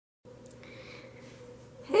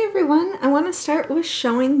Everyone, I want to start with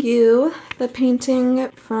showing you the painting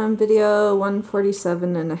from video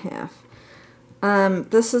 147 and a half.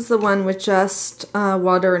 This is the one with just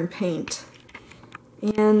water and paint.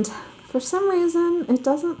 And for some reason, it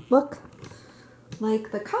doesn't look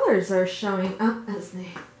like the colors are showing up as they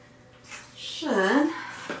should.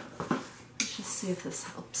 Let's just see if this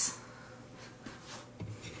helps.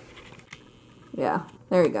 Yeah,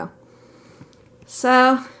 there we go.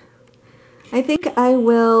 So I think I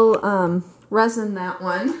will resin that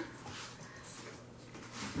one.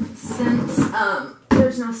 Since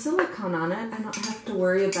there's no silicone on it, I don't have to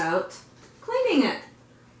worry about cleaning it,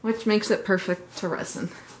 which makes it perfect to resin.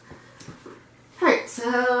 Alright, so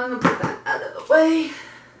I'm going to put that out of the way.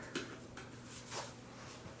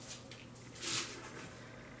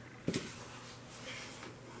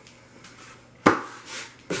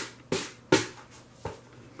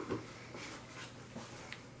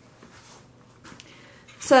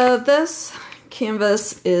 So this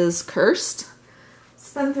canvas is cursed.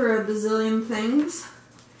 It's been through a bazillion things.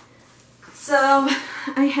 So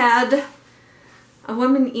I had a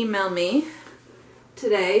woman email me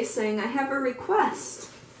today saying I have a request.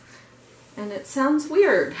 And it sounds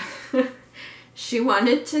weird. She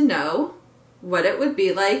wanted to know what it would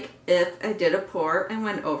be like if I did a pour and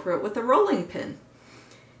went over it with a rolling pin.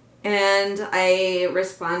 And I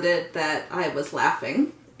responded that I was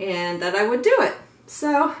laughing and that I would do it.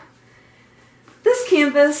 So this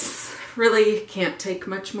canvas really can't take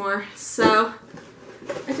much more, so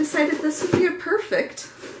I decided this would be a perfect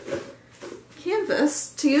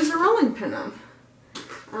canvas to use a rolling pin on.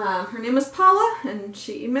 Her name is Paula and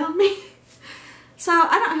she emailed me. So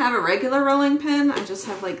I don't have a regular rolling pin, I just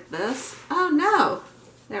have like this. Oh no,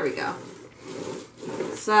 there we go.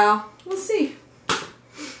 So we'll see.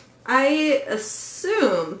 I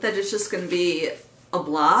assume that it's just going to be a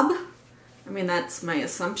blob. I mean, that's my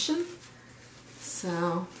assumption.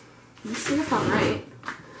 So, let's see if I'm right.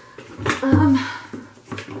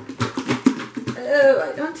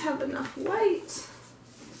 Oh, I don't have enough white.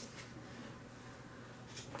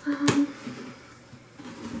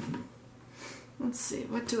 Let's see,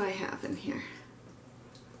 what do I have in here?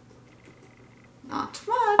 Not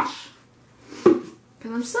much.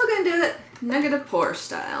 Because I'm still going to do it negative pour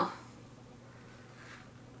style.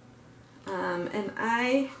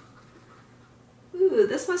 Ooh,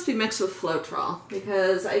 this must be mixed with Floetrol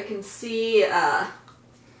because I can see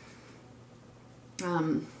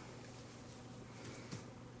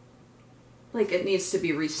like it needs to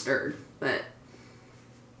be restirred, but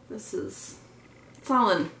this is, it's all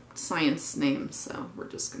in science names, so we're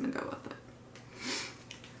just gonna go with it.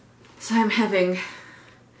 So I'm having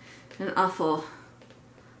an awful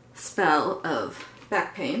spell of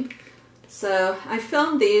back pain. So I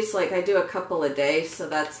film these, like I do a couple a day, so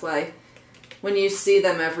that's why when you see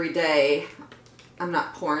them every day, I'm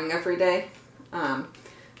not pouring every day.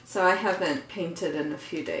 So I haven't painted in a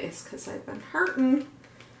few days because I've been hurting.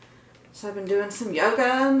 So I've been doing some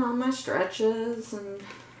yoga and all my stretches and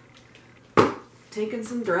taking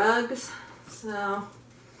some drugs. So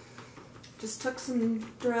just took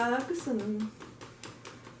some drugs and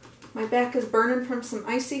my back is burning from some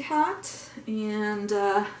icy hot. And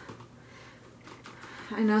I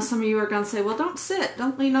know some of you are going to say, well, don't sit,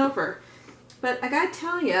 don't lean over. But I gotta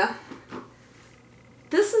tell you,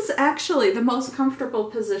 this is actually the most comfortable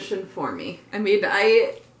position for me. I mean,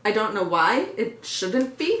 I don't know why it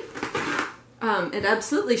shouldn't be. It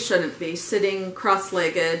absolutely shouldn't be sitting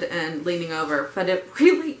cross-legged and leaning over, but it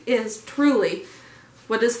really is truly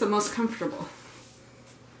what is the most comfortable.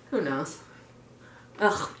 Who knows?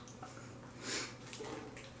 Ugh.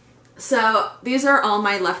 So these are all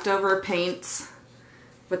my leftover paints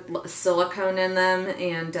with silicone in them,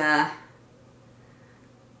 and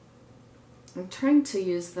I'm trying to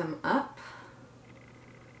use them up,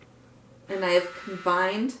 and I have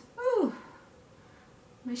combined, oh,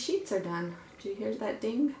 my sheets are done. Did you hear that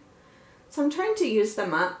ding? So I'm trying to use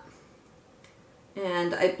them up,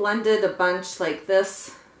 and I blended a bunch like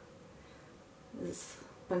this. There's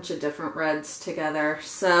a bunch of different reds together,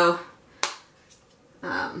 so,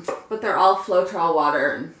 but they're all Floetrol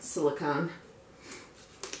water and silicone.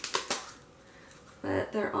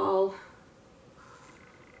 But they're all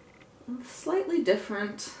slightly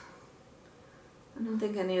different. I don't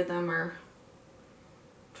think any of them are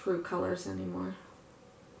true colors anymore.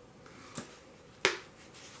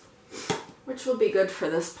 Which will be good for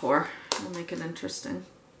this pour. It'll make it interesting.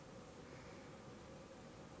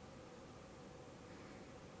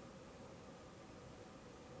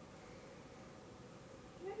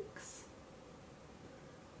 Yikes.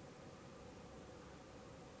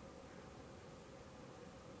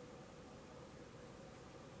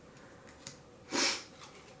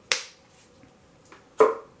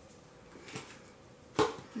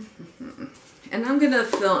 And I'm gonna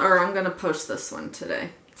film, or I'm gonna post this one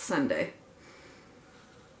today, Sunday.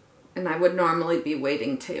 And I would normally be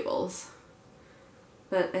waiting tables,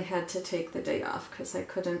 but I had to take the day off because I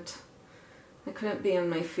couldn't be on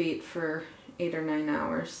my feet for 8 or 9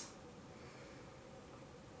 hours.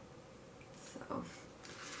 So I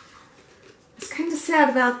was kind of sad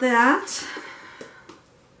about that.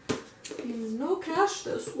 Means no cash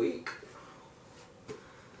this week.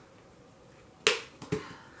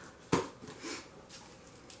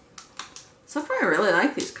 So far I really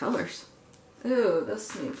like these colors. Ooh,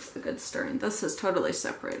 this needs a good stirring. This is totally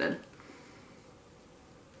separated.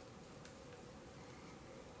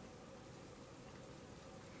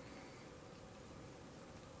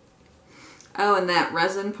 Oh, and that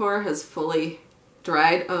resin pour has fully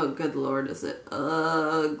dried. Oh, good Lord, is it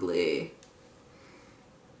ugly.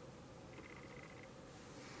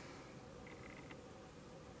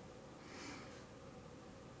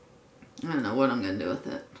 I don't know what I'm going to do with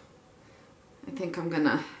it. I think I'm going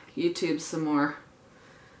to YouTube some more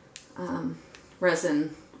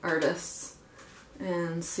resin artists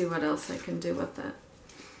and see what else I can do with it.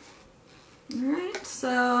 Alright,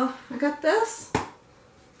 so I got this.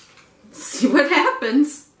 Let's see what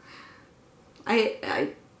happens.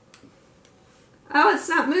 Oh, it's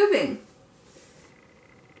not moving.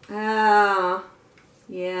 Oh,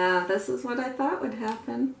 yeah, this is what I thought would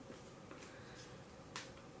happen.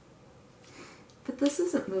 But this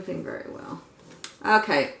isn't moving very well.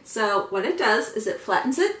 Okay, so what it does is it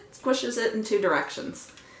flattens it, squishes it in 2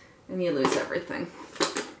 directions, and you lose everything.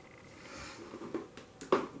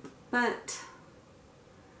 But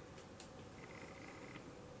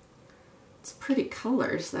it's pretty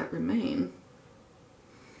colors that remain.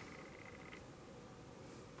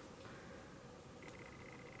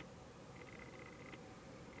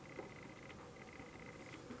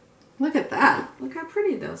 Look at that. Look how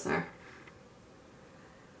pretty those are.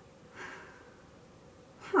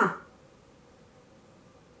 Huh.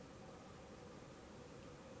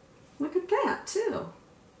 Look at that, too.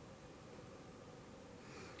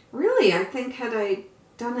 Really, I think had I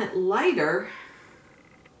done it lighter,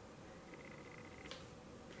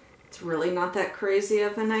 it's really not that crazy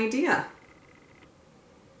of an idea.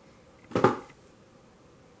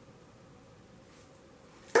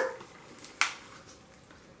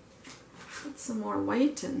 Put some more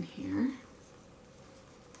white in here.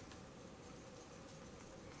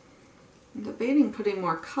 I'm debating putting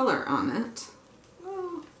more color on it.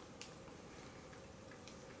 Oh.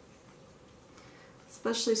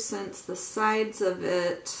 Especially since the sides of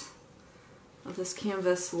it, of this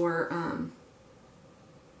canvas, were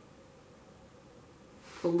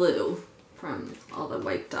blue from all the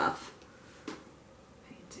wiped off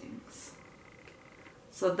paintings.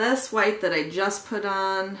 So this white that I just put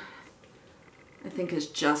on, I think is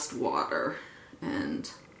just water and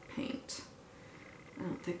paint. I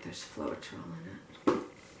don't think there's Floetrol in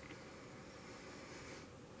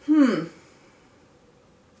it.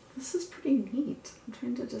 This is pretty neat. I'm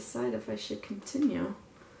trying to decide if I should continue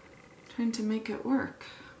trying to make it work.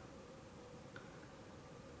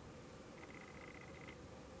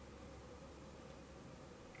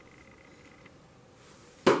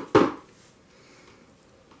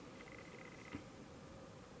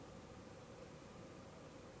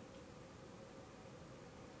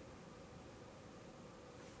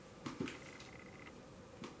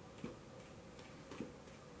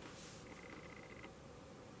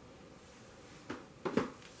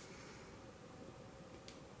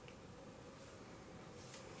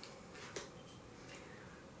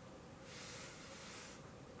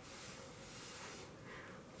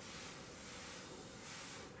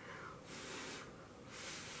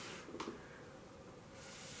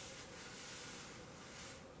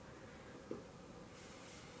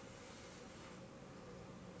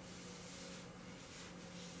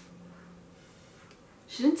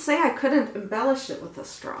 She didn't say I couldn't embellish it with a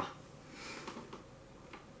straw.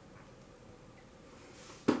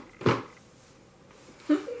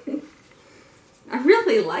 I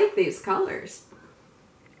really like these colors.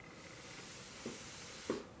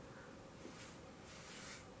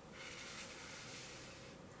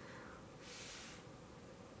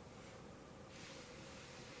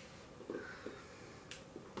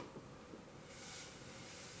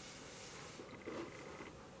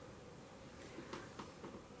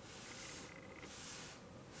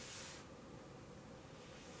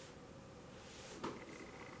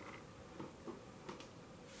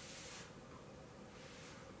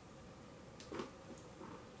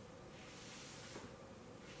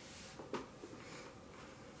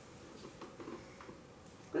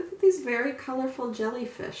 Look at these very colorful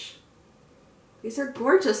jellyfish. These are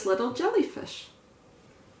gorgeous little jellyfish.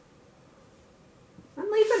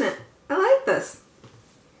 I'm leaving it. I like this.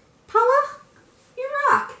 Paula, you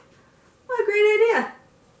rock. What a great idea.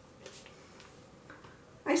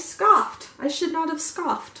 I scoffed. I should not have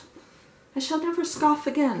scoffed. I shall never scoff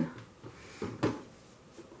again.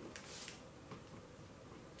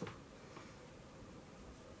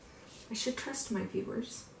 I should trust my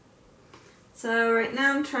viewers. So right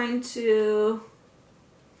now I'm trying to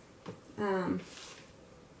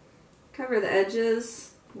cover the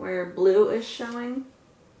edges where blue is showing.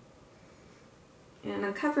 And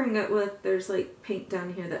I'm covering it with, there's like paint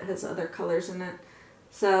down here that has other colors in it.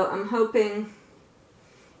 So I'm hoping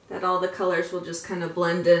that all the colors will just kind of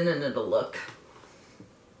blend in and it'll look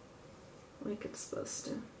like it's supposed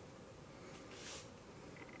to.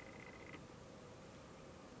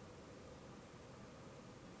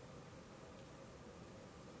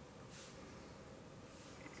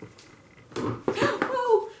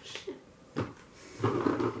 Oh, shit.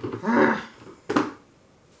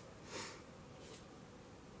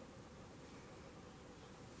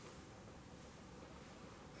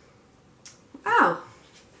 Oh.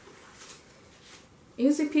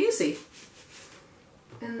 Easy peasy.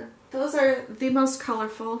 And those are the most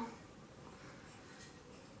colorful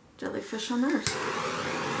jellyfish on earth.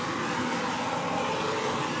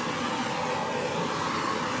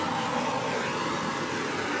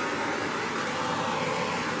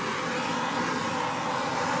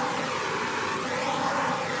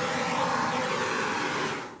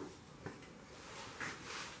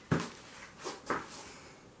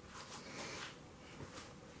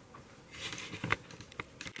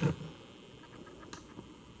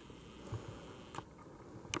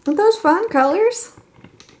 Aren't those fun colors?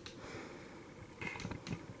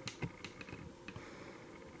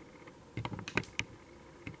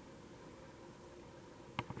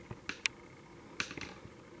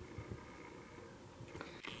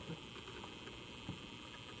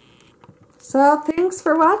 So thanks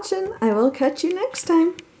for watching. I will catch you next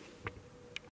time.